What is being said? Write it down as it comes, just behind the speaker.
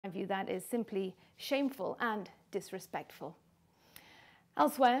view, that is simply shameful and disrespectful.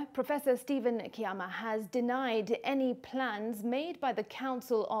 Elsewhere, Professor Stephen Kiama has denied any plans made by the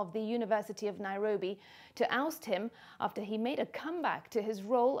Council of the University of Nairobi to oust him after he made a comeback to his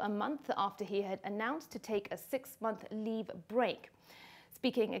role a month after he had announced to take a 6-month leave break.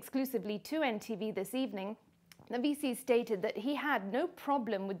 Speaking exclusively to NTV this evening, the VC stated that he had no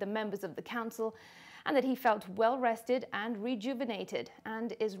problem with the members of the council and that he felt well rested and rejuvenated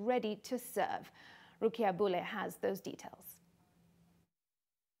and is ready to serve. Rukia Bule has those details.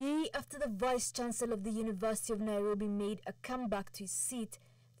 After the Vice-Chancellor of the University of Nairobi made a comeback to his seat,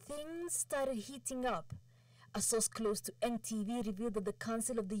 things started heating up. A source close to NTV revealed that the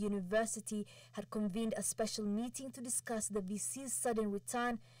Council of the University had convened a special meeting to discuss the VC's sudden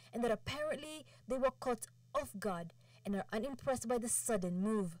return and that apparently they were caught off guard and are unimpressed by the sudden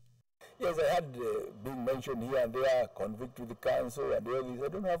move. Yes, I had been mentioned here and there, convict to the council and all this. I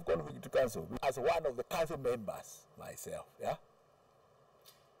don't have convict to council. As one of the council members myself, yeah,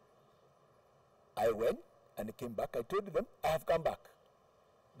 I went and came back. I told them I have come back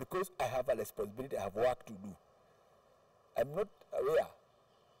because I have a responsibility, I have work to do. I'm not aware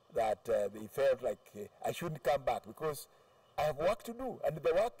that they felt like I shouldn't come back because I have work to do and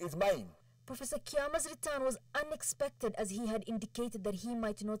the work is mine. Professor Kiama's return was unexpected as he had indicated that he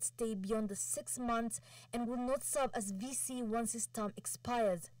might not stay beyond the 6 months and will not serve as VC once his term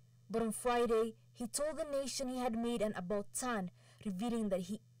expires. But on Friday, he told the nation he had made an about-turn, revealing that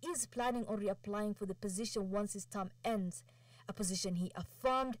he is planning on reapplying for the position once his term ends, a position he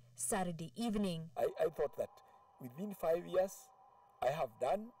affirmed Saturday evening. I thought that within 5 years, I have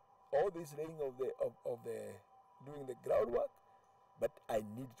done all this laying of doing the groundwork, but I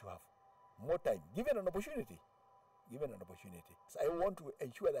need to have more time, given an opportunity. So I want to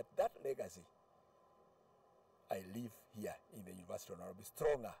ensure that that legacy I leave here in the University of Nairobi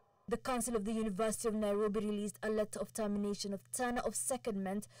stronger. The Council of the University of Nairobi released a letter of termination of tenure of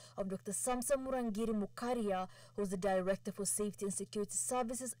secondment of Dr. Samsa Murangiri Mukaria, who was the Director for Safety and Security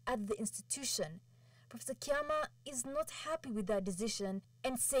Services at the institution. Professor Kiama is not happy with that decision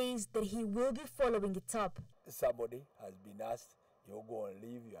and says that he will be following it up. Somebody has been asked, you go and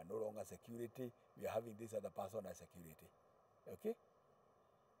leave, you are no longer security, we are having this other person as security. Okay?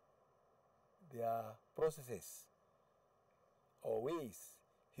 There are processes or ways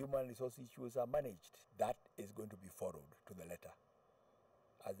human resource issues are managed. That is going to be followed to the letter.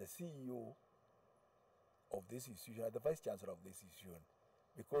 As the CEO of this institution, as the Vice-Chancellor of this institution,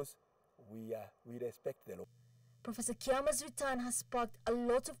 because we respect the law. Professor Kiama's return has sparked a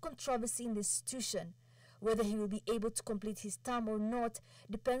lot of controversy in the institution. Whether he will be able to complete his term or not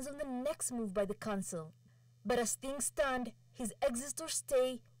depends on the next move by the council. But as things stand, his exit or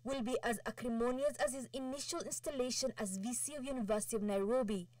stay will be as acrimonious as his initial installation as VC of University of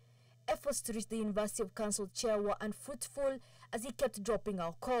Nairobi. Efforts to reach the University of Council chair were unfruitful as he kept dropping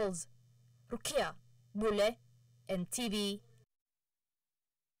our calls. Rukia Bule, NTV.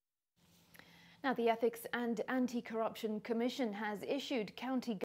 Now, the Ethics and Anti-Corruption Commission has issued county